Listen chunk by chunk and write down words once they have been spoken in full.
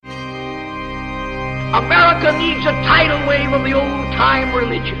America needs a tidal wave of the old-time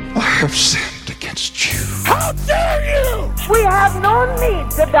religion. I have sinned against you. How dare you! We have no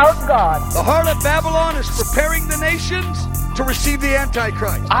need to doubt God. The harlot Babylon is preparing the nations to receive the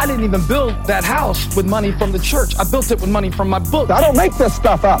Antichrist. I didn't even build that house with money from the church. I built it with money from my book. I don't make this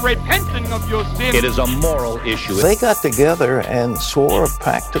stuff up. Repenting of your sin. It is a moral issue. They got together and swore a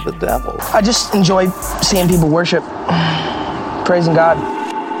pact to the devil. I just enjoy seeing people worship, praising God.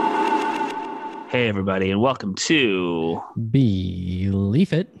 Hey, everybody, and welcome to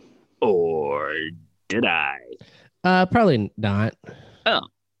Believe It. Or Did I? Probably not. Oh,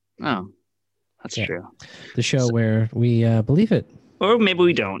 that's true. The show where we believe it. Or maybe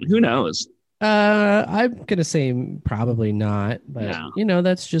we don't. Who knows? I'm going to say probably not, but,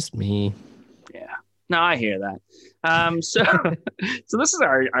 that's just me. Yeah. No, I hear that. So this is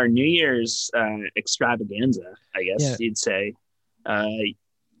our New Year's extravaganza, I guess you'd say. How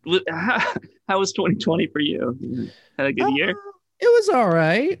was 2020 for you? Had a good year? It was all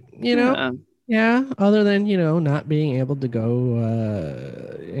right, Yeah, other than, not being able to go,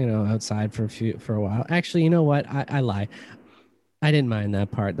 outside for a while. Actually, you know what? I lie. I didn't mind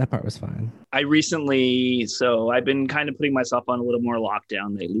that part. That part was fine. I've been kind of putting myself on a little more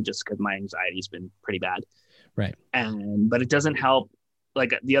lockdown lately just because my anxiety's been pretty bad. Right. But it doesn't help.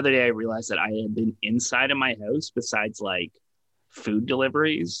 Like the other day I realized that I had been inside of my house besides like food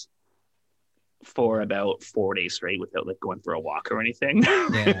deliveries for about 4 days straight without like going for a walk or anything.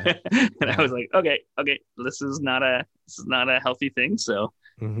 Yeah. I was like, okay, this is not a healthy thing. So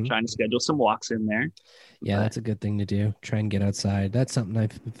trying to schedule some walks in there. Yeah, that's a good thing to do. Try and get outside. That's something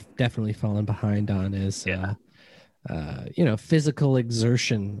I've definitely fallen behind on is, physical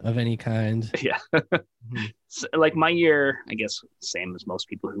exertion of any kind. Yeah. So, like my year, I guess, same as most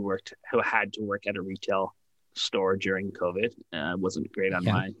people who had to work at a retail store during COVID, wasn't great on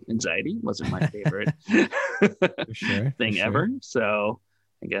my anxiety. Wasn't my favorite thing ever. So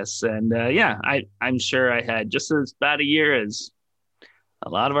I guess, and I'm sure I had just as bad a year as a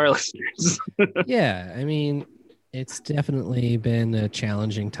lot of our listeners. Yeah, I mean, it's definitely been a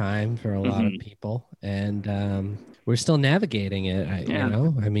challenging time for a lot of people, and we're still navigating it.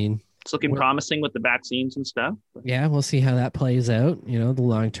 I mean, it's looking promising with the vaccines and stuff. Yeah, we'll see how that plays out. The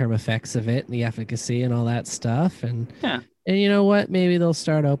long-term effects of it, the efficacy, and all that stuff. And you know what? Maybe they'll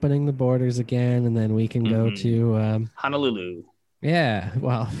start opening the borders again, and then we can go to Honolulu. Yeah,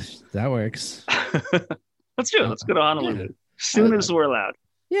 well, that works. Let's do it. Let's go to Honolulu as soon as we're allowed.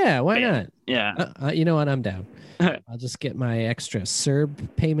 Yeah, why not? Yeah. You know what? I'm down. I'll just get my extra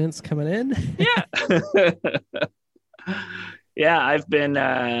CERB payments coming in. Yeah. Yeah, I've been,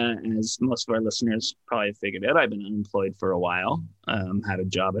 as most of our listeners probably figured out, I've been unemployed for a while. Had a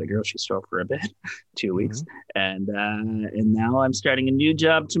job at a grocery store for a bit, 2 weeks, and now I'm starting a new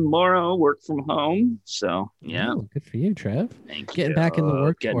job tomorrow, work from home. So yeah, good for you, Trev. Getting back in the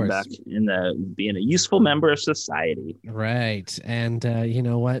workforce, getting back in being a useful member of society. Right, and you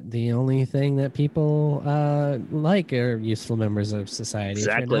know what? The only thing that people like are useful members of society.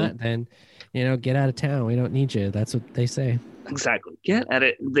 Exactly. If you're not, then get out of town. We don't need you. That's what they say. Exactly. Get at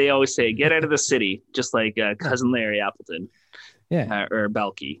it. They always say, get out of the city, just like cousin Larry Appleton. Yeah. Or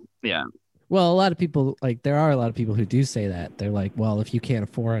Belky. Yeah. Well, a lot of people, there are a lot of people who do say that. They're like, well, if you can't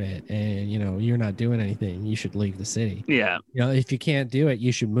afford it and, you're not doing anything, you should leave the city. Yeah. If you can't do it,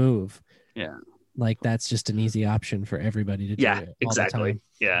 you should move. Yeah. That's just an easy option for everybody to do. Yeah, exactly.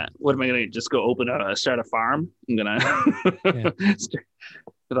 Yeah. What am I going to just go start a farm? I'm going to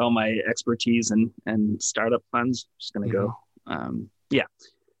with all my expertise and startup funds, just going to go.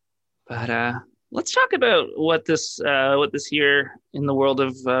 But let's talk about what this year in the world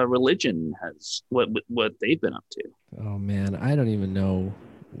of religion has, what they've been up to. Oh man, I don't even know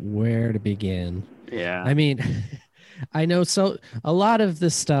where to begin. Yeah. I mean, I know a lot of the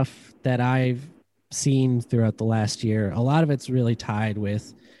stuff that I've seen throughout the last year, a lot of it's really tied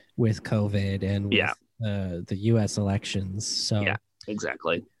with COVID and with the US elections. So yeah,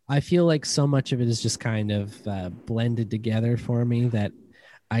 exactly. I feel like so much of it is just kind of blended together for me that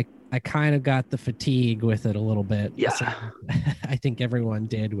I kind of got the fatigue with it a little bit. Yeah. So I think everyone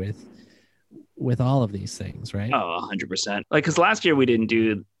did with all of these things, right? Oh, 100%. Because last year we didn't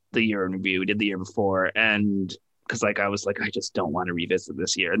do the year in review. We did the year before. And because I was like, I just don't want to revisit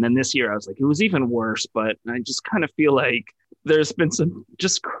this year. And then this year I was like, it was even worse. But I just kind of feel like there's been some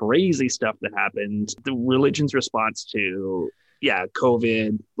just crazy stuff that happened. The religion's response to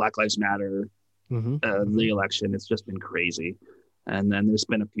COVID, Black Lives Matter, the election, it's just been crazy. And then there's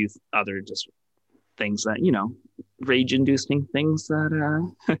been a few other just things that, rage-inducing things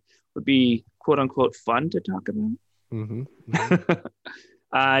that would be quote-unquote fun to talk about.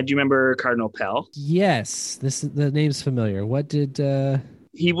 Do you remember Cardinal Pell? Yes, the name's familiar. What did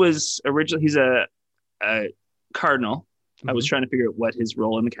he was originally? He's a cardinal. I was trying to figure out what his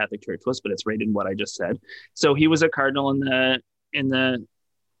role in the Catholic Church was, but it's right in what I just said. So he was a cardinal in the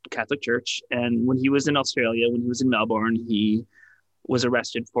Catholic Church, and when he was in Australia, when he was in Melbourne, he was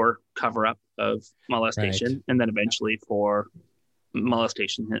arrested for cover-up of molestation, and then eventually for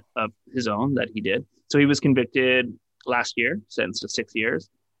molestation of his own that he did. So he was convicted last year, sentenced to 6 years,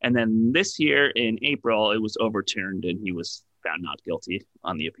 and then this year in April, it was overturned, and he was found not guilty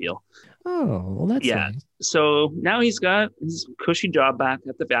on the appeal. Oh, well, that's nice. So now he's got his cushy job back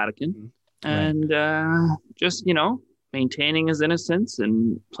at the Vatican, and just maintaining his innocence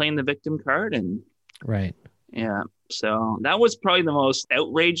and playing the victim card, and so that was probably the most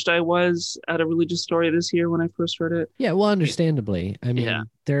outraged I was at a religious story this year when I first heard it. Yeah, well, understandably. I mean,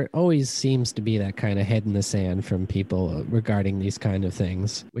 there always seems to be that kind of head in the sand from people regarding these kind of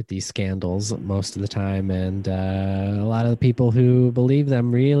things with these scandals most of the time. And a lot of the people who believe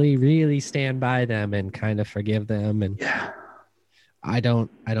them really, really stand by them and kind of forgive them. And I don't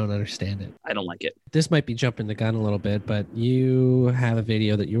understand it. I don't like it. This might be jumping the gun a little bit, but you have a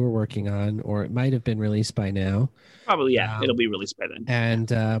video that you were working on, or it might have been released by now. Probably, it'll be released by then.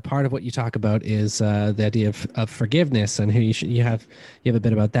 And part of what you talk about is the idea of forgiveness, and who you have a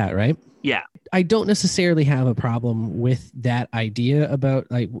bit about that, right? Yeah. I don't necessarily have a problem with that idea about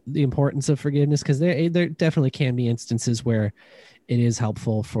like the importance of forgiveness, because there definitely can be instances where it is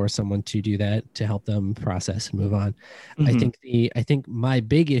helpful for someone to do that to help them process and move on. I think my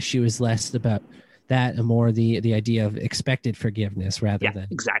big issue is less about that and more the idea of expected forgiveness rather than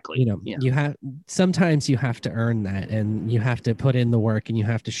exactly. Sometimes you have to earn that, and you have to put in the work, and you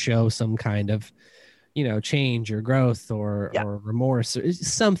have to show some kind of change or growth or remorse or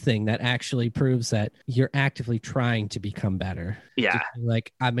something that actually proves that you're actively trying to become better. Yeah.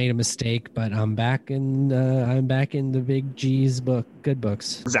 Like, I made a mistake, but I'm back in the big G's good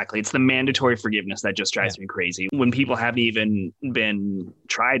books. Exactly. It's the mandatory forgiveness that just drives me crazy. When people haven't even been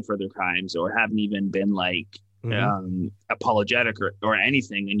tried for their crimes or haven't even been apologetic or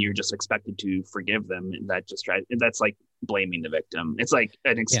anything, and you're just expected to forgive them, that's like blaming the victim. It's like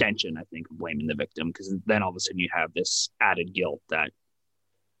an extension, I think, of blaming the victim, because then all of a sudden you have this added guilt that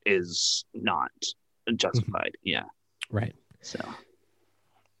is not justified. Yeah. Right. So,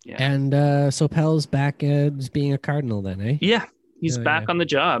 yeah. And so Pell's back as being a cardinal then, eh? Yeah. He's back on the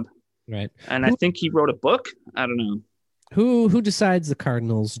job. Right. And I think he wrote a book. I don't know. Who decides the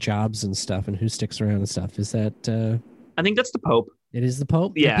cardinals' jobs and stuff, and who sticks around and stuff? Is that? I think that's the Pope. It is the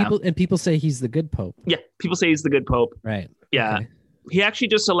Pope. Yeah, people say he's the good Pope. Yeah, people say he's the good Pope. Right. Yeah, okay. He actually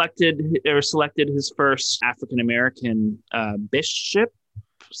just selected his first African American bishop.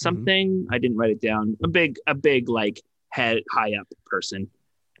 Something I didn't write it down. A big like high up person.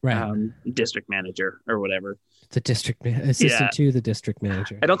 Right. District manager or whatever. The district assistant to the district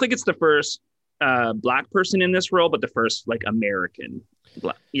manager. I don't think it's the first Black person in this role, but the first like American.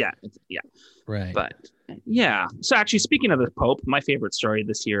 Yeah. Right. But yeah. So actually, speaking of the Pope, my favorite story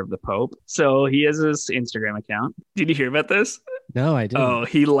this year of the Pope. So he has his Instagram account. Did you hear about this? No, I didn't. Oh,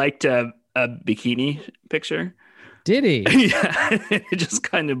 he liked a bikini picture. Did he? Yeah. It just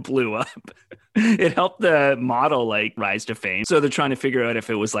kind of blew up. It helped the model like rise to fame. So they're trying to figure out if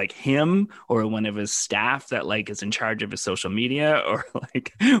it was like him or one of his staff that like is in charge of his social media, or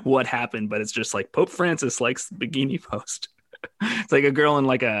like what happened. But it's just like Pope Francis likes the bikini post. It's like a girl in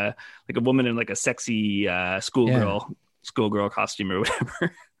like a woman in like a sexy schoolgirl costume or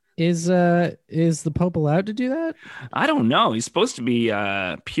whatever. Is the Pope allowed to do that? I don't know. He's supposed to be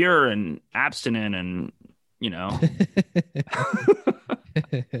pure and abstinent, and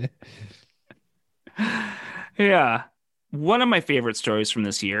yeah. One of my favorite stories from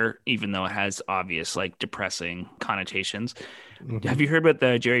this year, even though it has obvious like depressing connotations. Mm-hmm. Have you heard about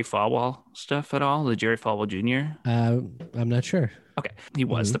the Jerry Falwell stuff at all? The Jerry Falwell Jr.? I'm not sure. Okay. He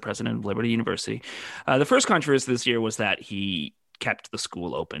was the president of Liberty University. The first controversy this year was that he kept the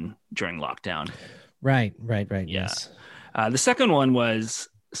school open during lockdown. Right. Yeah. Yes. The second one was,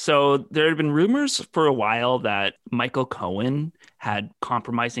 so there had been rumors for a while that Michael Cohen had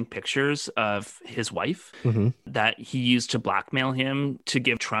compromising pictures of his wife that he used to blackmail him to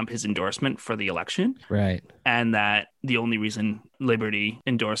give Trump his endorsement for the election. Right. And that the only reason Liberty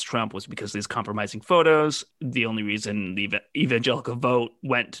endorsed Trump was because of these compromising photos. The only reason the evangelical vote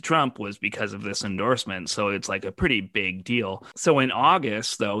went to Trump was because of this endorsement. So it's like a pretty big deal. So in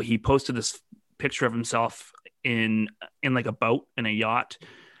August, though, he posted this picture of himself in like a boat, in a yacht,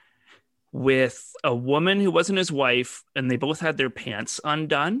 with a woman who wasn't his wife, and they both had their pants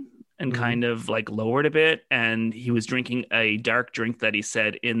undone, and kind of like lowered a bit. And he was drinking a dark drink that he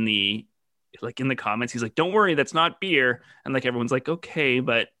said in the comments, he's like, don't worry, that's not beer. And like, everyone's like, okay,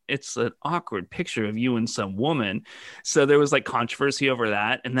 but it's an awkward picture of you and some woman. So there was like controversy over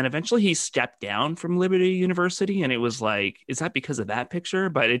that. And then eventually he stepped down from Liberty University. And it was like, is that because of that picture?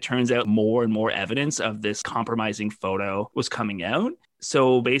 But it turns out more and more evidence of this compromising photo was coming out.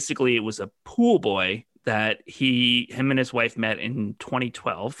 So basically it was a pool boy that him and his wife met in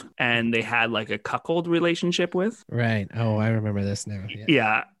 2012, and they had like a cuckold relationship with. Right. Oh, I remember this now.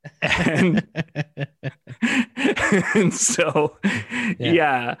 Yeah. And, and so,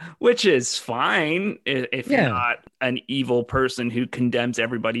 which is fine if you're not an evil person who condemns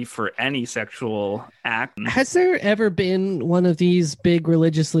everybody for any sexual act. Has there ever been one of these big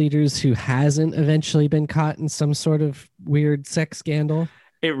religious leaders who hasn't eventually been caught in some sort of weird sex scandal?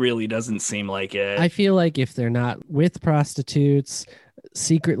 It really doesn't seem like it. I feel like if they're not with prostitutes,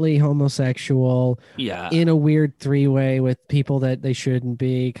 secretly homosexual, in a weird three-way with people that they shouldn't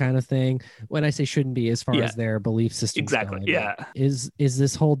be, kind of thing. When I say shouldn't be, as far as their belief system, exactly. Is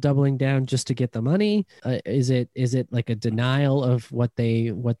this whole doubling down just to get the money? Is it like a denial of what they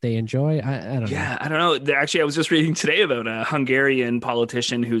enjoy? I don't know. Yeah, I don't know. Actually, I was just reading today about a Hungarian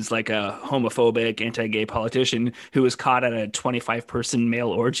politician who's like a homophobic, anti-gay politician who was caught at a 25-person male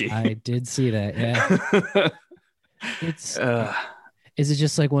orgy. I did see that. Yeah. It's. Is it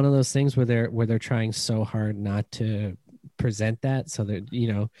just like one of those things where they're trying so hard not to present that, so that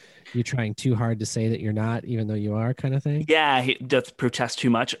you're trying too hard to say that you're not, even though you are, kind of thing? Yeah, he does protest too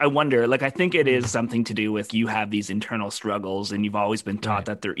much. I wonder. Like, I think it is something to do with you have these internal struggles, and you've always been taught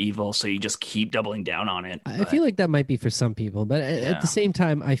that they're evil, so you just keep doubling down on it. I feel like that might be for some people, but at the same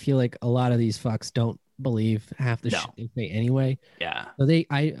time, I feel like a lot of these fucks don't believe half the shit they say anyway. Yeah. So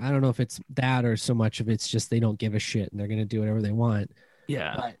I don't know if it's that or so much of it's just they don't give a shit and they're gonna do whatever they want.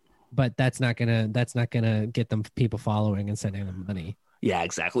 Yeah. But that's not gonna get them people following and sending them money. Yeah,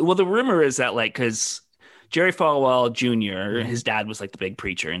 exactly. Well, the rumor is that like, because Jerry Falwell Jr., his dad was like the big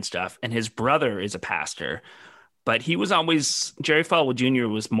preacher and stuff, and his brother is a pastor, but Jerry Falwell Jr.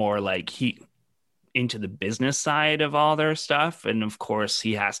 was more like into the business side of all their stuff, and of course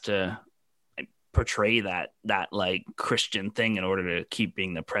he has to portray that like Christian thing in order to keep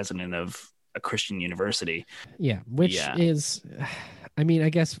being the president of a Christian university. Yeah, which is, I mean, I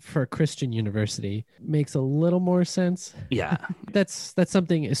guess for a Christian university makes a little more sense. Yeah. That's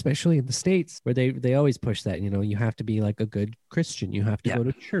something, especially in the States, where they always push that, you have to be like a good Christian. You have to go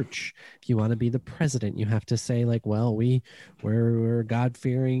to church. If you want to be the president, you have to say like, well, we're a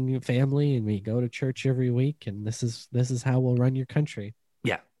God-fearing family and we go to church every week, and this is how we'll run your country.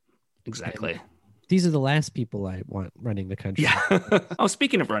 Yeah, exactly. And these are the last people I want running the country. Yeah. Oh,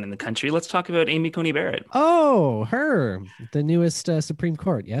 speaking of running the country, let's talk about Amy Coney Barrett. Oh, her, the newest Supreme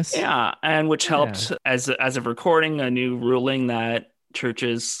Court, yes? Yeah, and which helped, as of recording, a new ruling that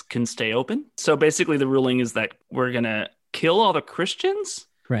churches can stay open. So basically the ruling is that we're going to kill all the Christians?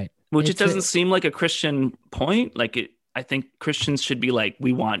 Right. Which it doesn't seem like a Christian point. I think Christians should be like,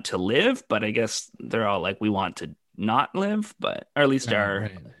 we want to live, but I guess they're all like, we want to not live, or at least our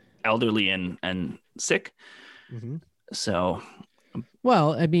elderly and sick. Mm-hmm. So,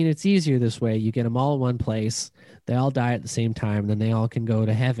 well, I mean, it's easier this way. You get them all in one place. They all die at the same time. Then they all can go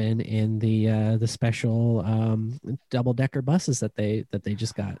to heaven in the special double-decker buses that they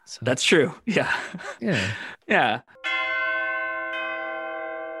just got. So. That's true. Yeah. Yeah. Yeah.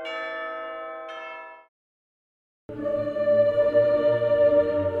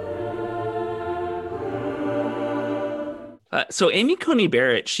 So Amy Coney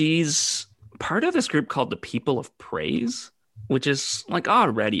Barrett, she's part of this group called the People of Praise, which is like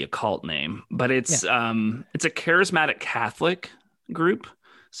already a cult name, but it's a charismatic Catholic group.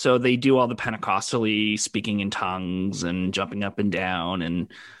 So they do all the Pentecostally speaking in tongues and jumping up and down,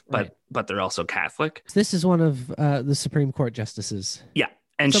 but they're also Catholic. This is one of the Supreme Court justices. Yeah,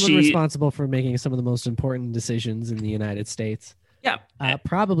 and someone responsible for making some of the most important decisions in the United States. Yeah,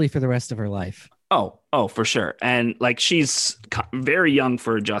 probably for the rest of her life. Oh, for sure. And like, she's very young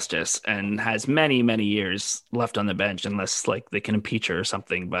for a justice and has many, many years left on the bench unless like they can impeach her or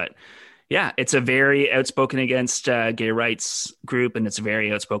something. But yeah, it's a very outspoken against gay rights group, and it's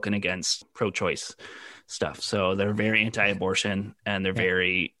very outspoken against pro-choice stuff. So they're very anti-abortion, and they're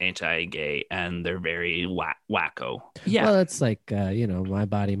very anti-gay, and they're very wacko. Yeah. Well, it's like, my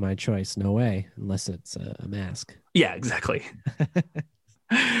body, my choice. No way, unless it's a mask. Yeah, exactly.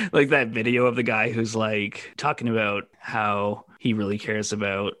 Like that video of the guy who's like talking about how he really cares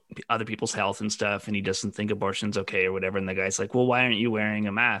about other people's health and stuff, and he doesn't think abortion's okay or whatever. And the guy's like, well, why aren't you wearing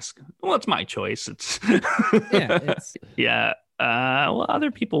a mask? Well, it's my choice. It's Well,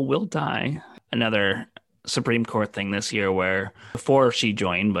 other people will die. Another Supreme Court thing this year where before she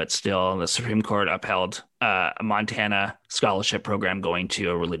joined, but still the Supreme Court upheld a Montana scholarship program going to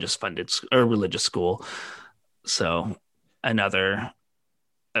a religious school. So another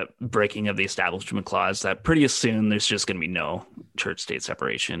breaking of the Establishment Clause that pretty soon there's just going to be no church-state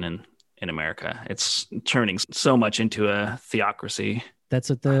separation in America. It's turning so much into a theocracy. That's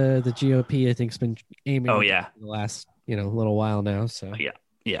what the GOP, I think, has been aiming at the last little while now. So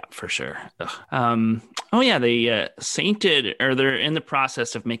yeah, for sure. They sainted, or they're in the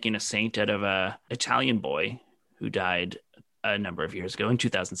process of making a saint out of a Italian boy who died a number of years ago in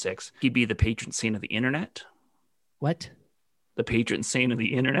 2006. He'd be the patron saint of the internet. What? The patron saint of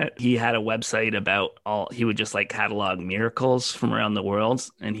the internet. He had a website about he would just like catalog miracles from around the world.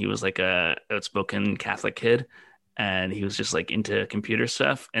 And he was like a outspoken Catholic kid. And he was just like into computer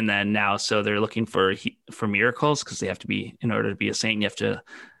stuff. And then now, so they're looking for miracles because they have to be, in order to be a saint, you have to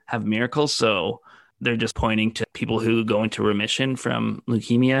have miracles. So they're just pointing to people who go into remission from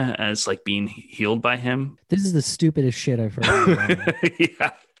leukemia as like being healed by him. This is the stupidest shit I've heard.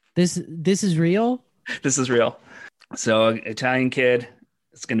 Yeah. This is real? This is real. So Italian kid,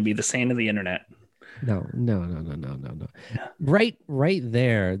 it's going to be the saint of the internet. No. Right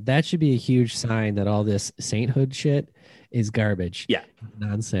there. That should be a huge sign that all this sainthood shit is garbage. Yeah.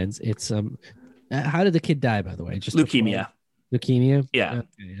 Nonsense. It's how did the kid die, by the way? Just leukemia. Leukemia? Yeah.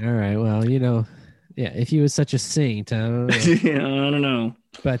 Okay. All right. Well, if he was such a saint, I don't know. Yeah, I don't know.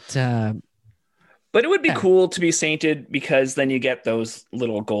 But it would be cool to be sainted because then you get those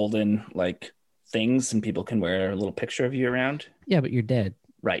little golden like things and people can wear a little picture of you around. Yeah, but you're dead.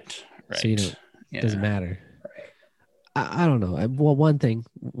 Right. So it doesn't matter. I don't know. Well, one thing,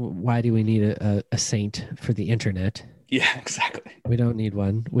 why do we need a saint for the internet? Yeah, exactly. We don't need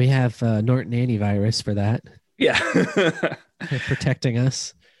one. We have Norton antivirus for that. Yeah. Protecting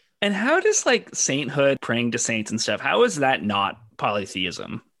us. And how does like sainthood, praying to saints and stuff, how is that not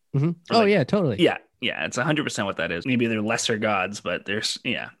polytheism? Mm-hmm. Oh, yeah, totally. Yeah. Yeah. It's 100% what that is. Maybe they're lesser gods, but there's,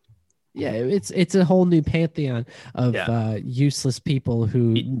 yeah. Yeah, it's a whole new pantheon of useless people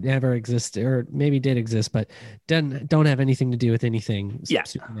who never exist, or maybe did exist, but don't have anything to do with anything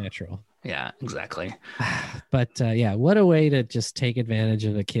supernatural. Yeah, exactly. But what a way to just take advantage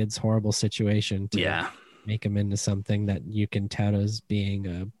of a kid's horrible situation to make him into something that you can tout as being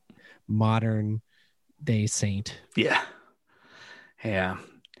a modern day saint. Yeah. Yeah.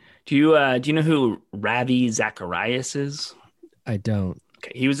 Do you know who Ravi Zacharias is? I don't.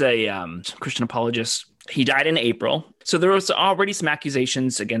 Okay, he was a Christian apologist. He died in April. So there was already some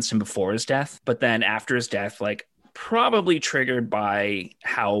accusations against him before his death. But then after his death, like probably triggered by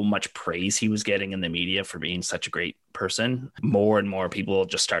how much praise he was getting in the media for being such a great person, more and more people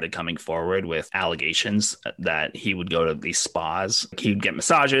just started coming forward with allegations that he would go to these spas. He would get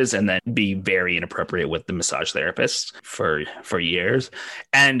massages and then be very inappropriate with the massage therapists for years.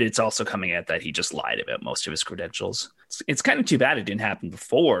 And it's also coming out that he just lied about most of his credentials. It's kind of too bad it didn't happen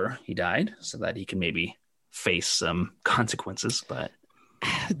before he died so that he can maybe face some consequences. But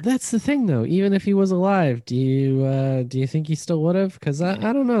that's the thing, though. Even if he was alive, do you think he still would have? Because I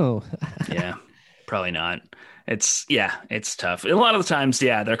don't know. Yeah, probably not. It's tough. A lot of the times,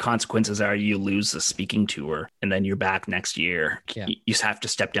 their consequences are you lose the speaking tour and then you're back next year. Yeah. You have to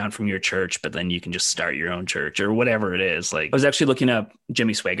step down from your church, but then you can just start your own church or whatever it is. Like I was actually looking up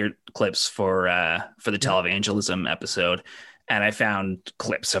Jimmy Swaggart clips for the televangelism episode, and I found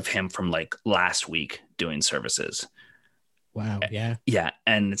clips of him from like last week doing services. Wow. Yeah. Yeah.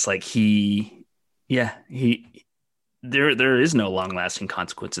 And it's like there is no long lasting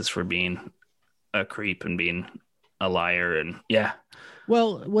consequences for being a creep and being a liar. And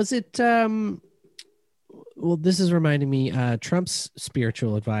well, was it this is reminding me Trump's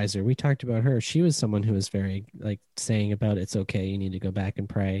spiritual advisor, we talked about her. She was someone who was very like saying about it's okay, you need to go back and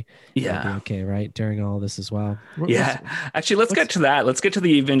pray. It'll be okay, right, during all this as well. Actually, let's get to that. Let's get to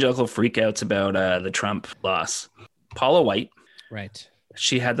the evangelical freakouts about the Trump loss. Paula White, right,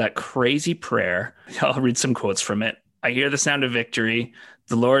 she had that crazy prayer. I'll read some quotes from it. I hear the sound of victory.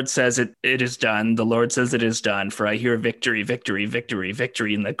 The Lord says it is done. The Lord says it is done. For I hear victory, victory, victory,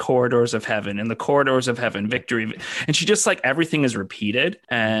 victory in the corridors of heaven, in the corridors of heaven, victory. And she just like everything is repeated.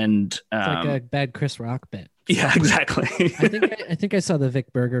 And it's like a bad Chris Rock bit. Yeah, exactly. I think I saw the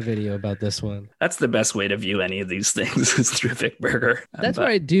Vic Berger video about this one. That's the best way to view any of these things is through Vic Berger. That's where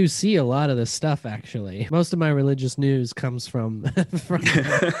I do see a lot of this stuff, actually. Most of my religious news comes from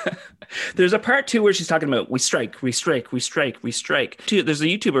There's a part too where she's talking about we strike, we strike, we strike, we strike. There's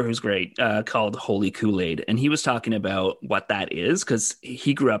there's a YouTuber who's great called Holy Kool-Aid, and he was talking about what that is because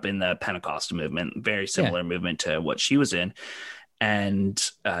he grew up in the Pentecostal movement, very similar movement to what she was in. And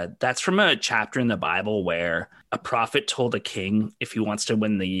that's from a chapter in the Bible where a prophet told a king if he wants to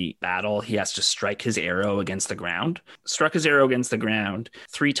win the battle, he has to strike his arrow against the ground. Struck his arrow against the ground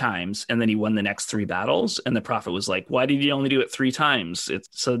 3 times, and then he won the next 3 battles. And the prophet was like, why did you only do it 3 times?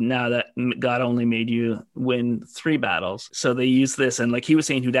 So now that God only made you win 3 battles. So they use this, and like he was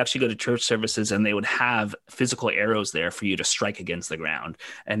saying, he'd actually go to church services and they would have physical arrows there for you to strike against the ground.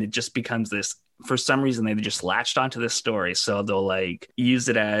 And it just becomes this, for some reason, they just latched onto this story. So they'll like use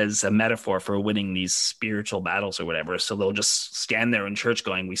it as a metaphor for winning these spiritual battles or whatever. So they'll just stand there in church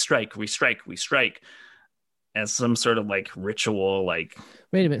going, we strike, we strike, we strike, as some sort of like ritual. Like,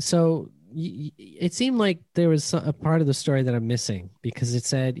 wait a minute. So it seemed like there was a part of the story that I'm missing, because it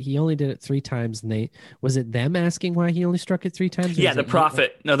said he only did it 3 times. And was it them asking why he only struck it 3 times? Yeah, the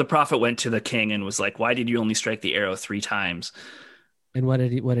prophet went to the king and was like, why did you only strike the arrow 3 times? And what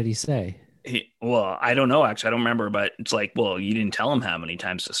did he say? Well, I don't know, actually. I don't remember, but it's like, well, you didn't tell him how many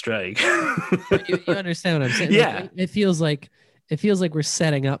times to strike. you understand what I'm saying? Yeah. Like, it feels like we're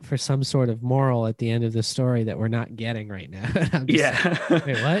setting up for some sort of moral at the end of the story that we're not getting right now. Like,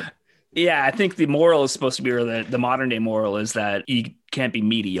 wait, what? Yeah, I think the moral is supposed to be, or the modern day moral is that you can't be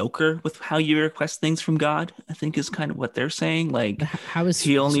mediocre with how you request things from God, I think is kind of what they're saying. Like, how is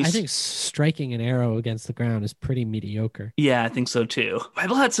he only? I think striking an arrow against the ground is pretty mediocre. Yeah, I think so too.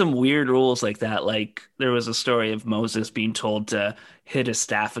 Bible had some weird rules like that. Like there was a story of Moses being told to hit his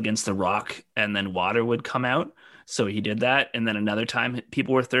staff against the rock and then water would come out. So he did that. And then another time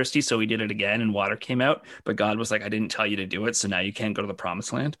people were thirsty, so he did it again and water came out. But God was like, I didn't tell you to do it, so now you can't go to the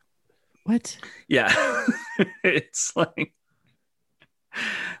promised land. What? Yeah. It's like,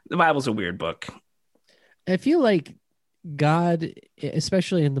 the Bible's a weird book. I feel like God,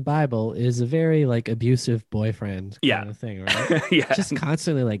 especially in the Bible, is a very like abusive boyfriend kind of thing, right? Yeah. Just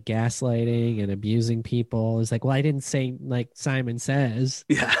constantly like gaslighting and abusing people. It's like, well, I didn't say like Simon Says.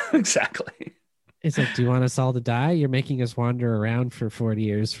 Yeah, exactly. It's like, do you want us all to die? You're making us wander around for 40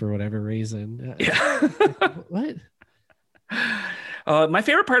 years for whatever reason. Yeah. What? My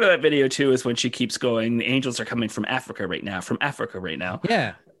favorite part of that video too is when she keeps going, the angels are coming from Africa right now,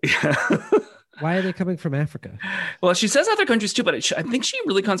 Yeah. Why are they coming from Africa? Well, she says other countries too, but I think she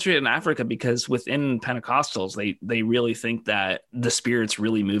really concentrated in Africa because within Pentecostals, they really think that the Spirit's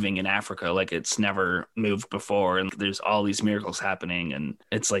really moving in Africa like it's never moved before. And there's all these miracles happening, and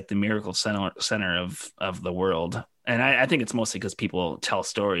it's like the miracle center of the world. And I think it's mostly because people tell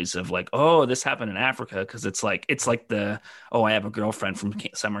stories of like, oh, this happened in Africa, because it's like the, oh, I have a girlfriend from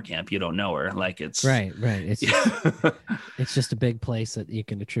summer camp, you don't know her. Like it's right. It's it's just a big place that you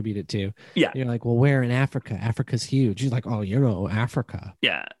can attribute it to. Yeah, you're like, well, where in Africa? Africa's huge. You're like, oh, you know, Africa.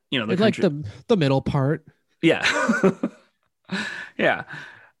 Yeah, it's like the middle part. Yeah, yeah.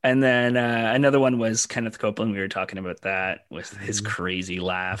 And then another one was Kenneth Copeland. We were talking about that with his crazy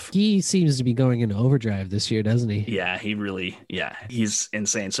laugh. He seems to be going into overdrive this year, doesn't he? Yeah, he's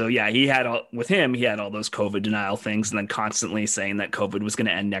insane. So yeah, he had all those COVID denial things, and then constantly saying that COVID was going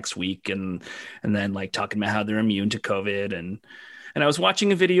to end next week, and then like talking about how they're immune to COVID. And I was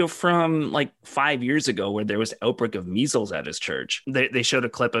watching a video from like 5 years ago where there was an outbreak of measles at his church. They showed a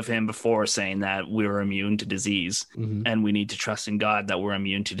clip of him before saying that we were immune to disease, and we need to trust in God that we're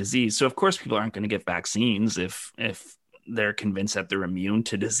immune to disease. So of course people aren't going to get vaccines if they're convinced that they're immune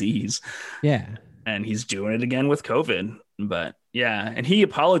to disease. Yeah. And he's doing it again with COVID. But yeah, and he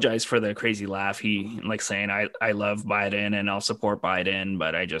apologized for the crazy laugh. He like saying, I love Biden and I'll support Biden,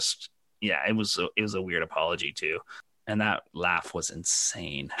 but it was a weird apology too. And that laugh was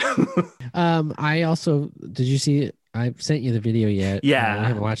insane. I also, did you see it? I sent you the video yet. Yeah. I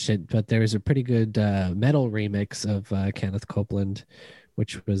haven't watched it, but there was a pretty good metal remix of Kenneth Copeland,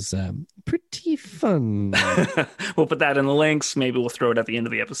 which was pretty fun. We'll put that in the links. Maybe we'll throw it at the end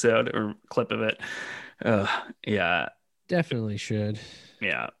of the episode or clip of it. Yeah. Definitely should.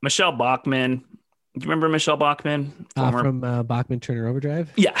 Yeah. Michelle Bachmann. Do you remember Michelle Bachmann? From Bachman Turner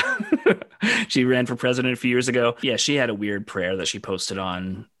Overdrive? Yeah. She ran for president a few years ago. Yeah, she had a weird prayer that she posted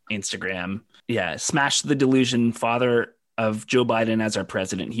on Instagram. Yeah, smash the delusion, Father of Joe Biden as our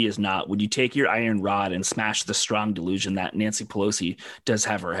president. He is not. Would you take your iron rod and smash the strong delusion that Nancy Pelosi does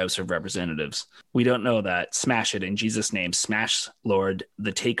have her House of Representatives? We don't know that. Smash it in Jesus' name. Smash, Lord,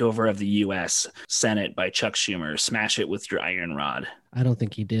 the takeover of the U.S. Senate by Chuck Schumer. Smash it with your iron rod. I don't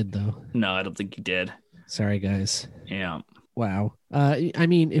think he did, though. No, I don't think he did. Sorry, guys. Yeah. Wow. I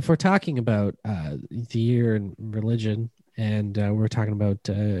mean, if we're talking about the year in religion, and we're talking about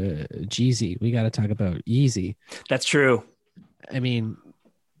Jeezy, we got to talk about Yeezy. That's true. I mean,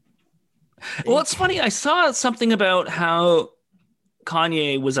 Well, it's funny. I saw something about how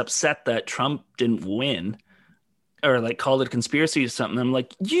Kanye was upset that Trump didn't win, or like called it a conspiracy or something. I'm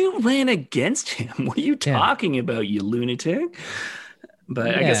like, you ran against him. What are you talking about, you lunatic?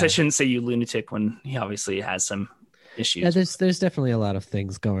 But I guess I shouldn't say you lunatic when he obviously has some issues. Yeah, there's definitely a lot of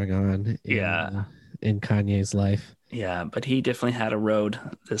things going on in Kanye's life. Yeah, but he definitely had a road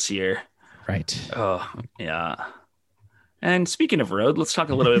this year. Right. Oh, yeah. And speaking of road, let's talk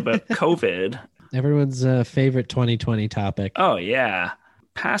a little bit about COVID. Everyone's favorite 2020 topic. Oh, yeah.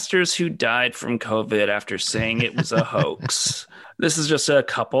 Pastors who died from COVID after saying it was a hoax. This is just a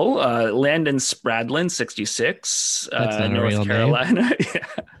couple. Landon Spradlin, 66, North Carolina. Yeah.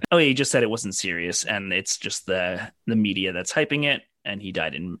 Oh, he just said it wasn't serious, and it's just the media that's hyping it, and he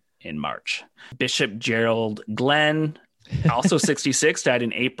died in March. Bishop Gerald Glenn, also 66, died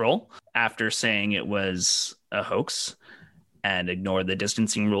in April after saying it was a hoax and ignored the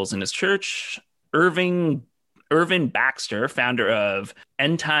distancing rules in his church. Irvin Baxter, founder of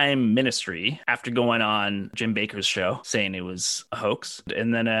End Time Ministry, after going on Jim Bakker's show saying it was a hoax.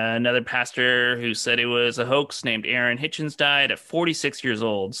 And then another pastor who said it was a hoax named Aaron Hitchens died at 46 years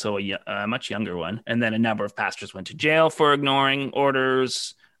old, so a much younger one. And then a number of pastors went to jail for ignoring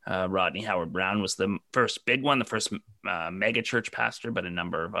orders. Rodney Howard Brown was the first big one, the first mega church pastor, but a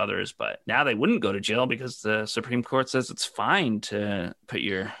number of others. But now they wouldn't go to jail because the Supreme Court says it's fine to put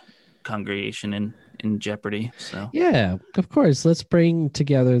your congregation in jeopardy. So yeah, of course, let's bring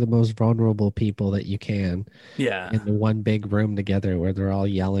together the most vulnerable people that you can in the one big room together where they're all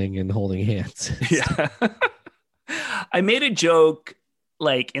yelling and holding hands. Yeah. I made a joke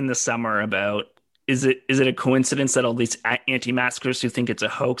like in the summer about is it a coincidence that all these anti-maskers who think it's a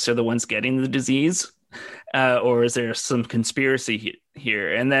hoax are the ones getting the disease, or is there some conspiracy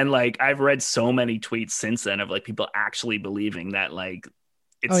here? And then like I've read so many tweets since then of like people actually believing that like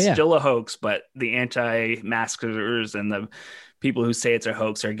it's still a hoax, but the anti-maskers and the people who say it's a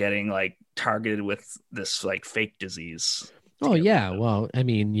hoax are getting like targeted with this like fake disease. Oh yeah. Well, I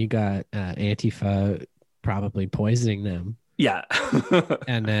mean, you got Antifa probably poisoning them. Yeah.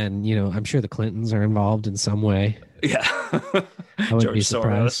 And then, I'm sure the Clintons are involved in some way. Yeah. I wouldn't be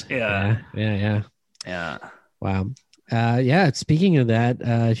surprised. Yeah. Wow. Speaking of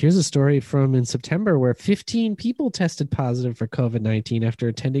that, here's a story from in September where 15 people tested positive for COVID-19 after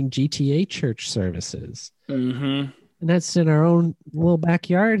attending GTA church services. Mm-hmm. And that's in our own little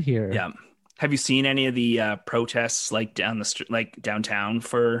backyard here. Yeah. Have you seen any of the protests like down the street, like downtown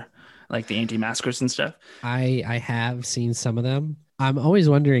for like the anti-maskers and stuff? I have seen some of them. I'm always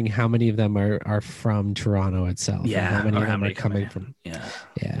wondering how many of them are from Toronto itself. Yeah. How many of them are coming from? Yeah.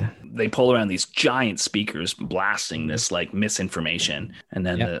 Yeah. They pull around these giant speakers blasting this like misinformation. And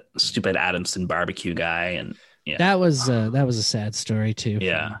then the stupid Adamson barbecue guy. And that was a sad story too.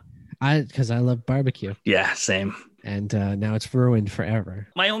 Yeah. Because I love barbecue. Yeah. Same. And now it's ruined forever.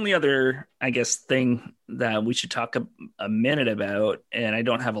 My only other, I guess, thing that we should talk a minute about, and I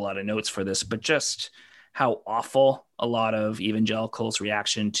don't have a lot of notes for this, but just how awful a lot of evangelicals'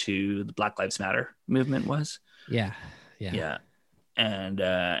 reaction to the Black Lives Matter movement was. Yeah.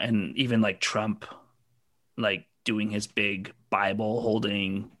 And even like Trump, like doing his big Bible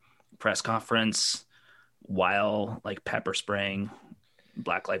holding press conference while like pepper spraying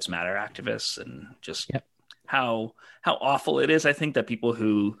Black Lives Matter activists, and just how awful it is. I think that people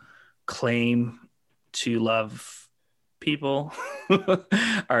who claim to love people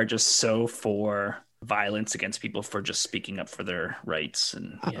are just so for violence against people for just speaking up for their rights.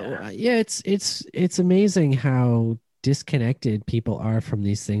 And it's amazing how disconnected people are from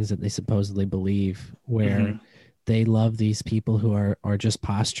these things that they supposedly believe, where they love these people who are just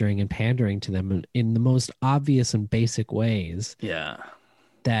posturing and pandering to them in the most obvious and basic ways. Yeah.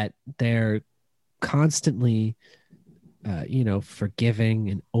 That they're constantly, forgiving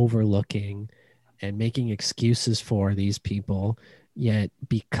and overlooking and making excuses for these people. Yet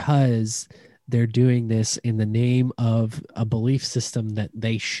because they're doing this in the name of a belief system that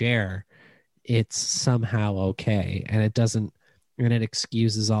they share, it's somehow okay. And it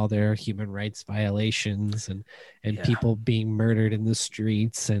excuses all their human rights violations and people being murdered in the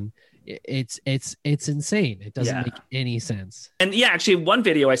streets. And it's insane. It doesn't make any sense. And actually one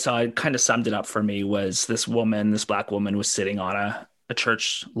video I saw kind of summed it up for me. Was this Black woman was sitting on a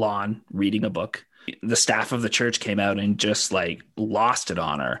church lawn reading a book. The staff of the church came out and just like lost it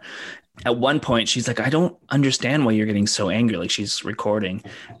on her. At one point she's like, I don't understand why you're getting so angry. Like she's recording,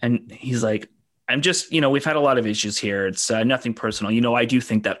 and he's like, I'm just, we've had a lot of issues here. It's nothing personal. I do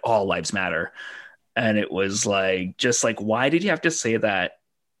think that all lives matter. And it was like, just like, why did you have to say that?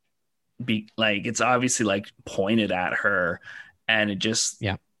 It's obviously like pointed at her, and it just,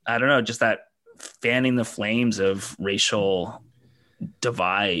 I don't know, just that fanning the flames of racial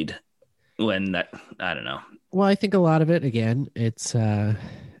divide when that, I don't know. Well, I think a lot of it, again, it's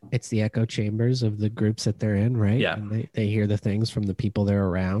the echo chambers of the groups that they're in, right? Yeah. And they hear the things from the people they're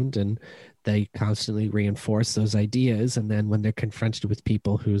around, and they constantly reinforce those ideas. And then when they're confronted with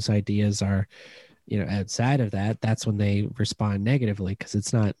people whose ideas are, outside of that, that's when they respond negatively, because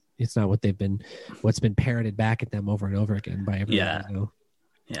it's not what's been parroted back at them over and over again by everyone. Yeah.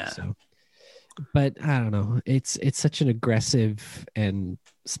 Yeah. So, but I don't know. It's such an aggressive and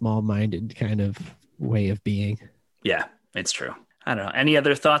small-minded kind of way of being. Yeah, it's true. I don't know. Any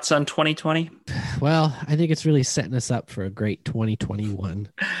other thoughts on 2020? Well, I think it's really setting us up for a great 2021.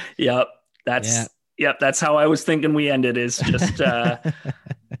 Yep. That's how I was thinking we ended, is just,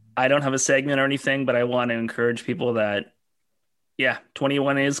 I don't have a segment or anything, but I want to encourage people that,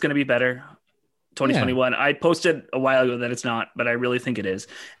 21 is going to be better. 2021. I posted a while ago that it's not, but I really think it is.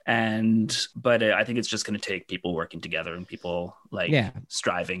 But I think it's just going to take people working together and people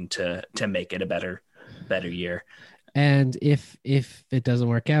striving to make it a better year. And if it doesn't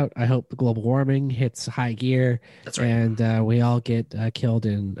work out, I hope global warming hits high gear. That's right. And we all get killed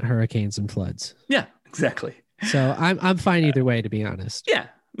in hurricanes and floods. Yeah, exactly. So I'm fine either way, to be honest. Yeah,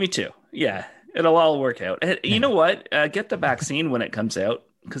 me too. Yeah, it'll all work out. You know what? Get the vaccine when it comes out,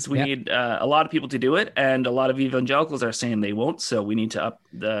 because we need a lot of people to do it, and a lot of evangelicals are saying they won't. So we need to up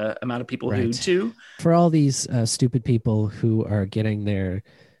the amount of people who do. For all these stupid people who are getting their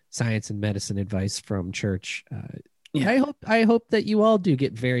science and medicine advice from church, I hope that you all do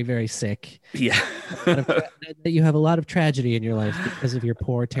get very, very sick. Yeah. That you have a lot of tragedy in your life because of your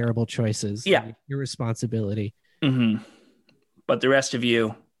poor, terrible choices. Yeah. Your responsibility. Mm-hmm. But the rest of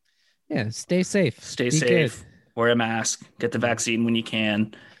you. Yeah. Stay safe. Stay safe. Good. Wear a mask. Get the vaccine when you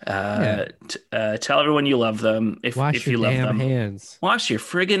can. Tell everyone you love them. If you love them. Hands. Wash your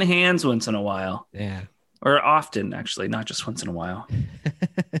friggin' hands once in a while. Yeah. Or often, actually, not just once in a while.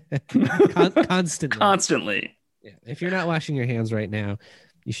 Constantly. Constantly. Yeah. If you're not washing your hands right now,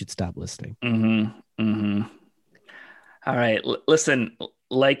 you should stop listening. Mm-hmm. Mm-hmm. All right. Listen,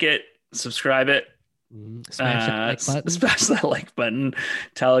 like it, subscribe it. Smash that like button.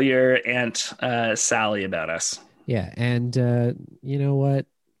 Tell your Aunt Sally about us. Yeah. And you know what?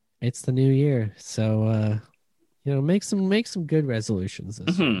 It's the new year. So, make some good resolutions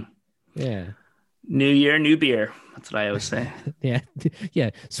this year. Yeah. New year, new beer. That's what I always say. Yeah.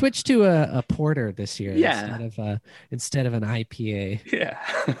 Switch to a porter this year. Yeah. Instead of an IPA. Yeah.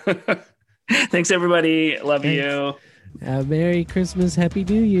 Thanks, everybody. Love you. Merry Christmas. Happy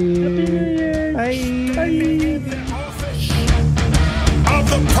New Year. Bye. Bye. Of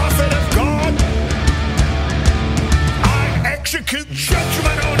the prophet of God, I execute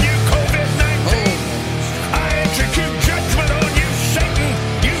judgment on you, COVID-19. I execute judgment on you, Satan.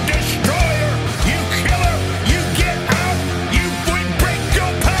 You destroyer. You killer. You get out. You break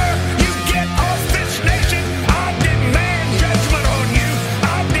your power. You get off this nation. I demand judgment on you.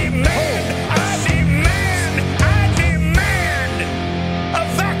 I demand a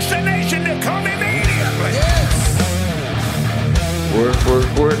vaccination to come immediately.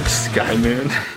 Work, Sky Moon.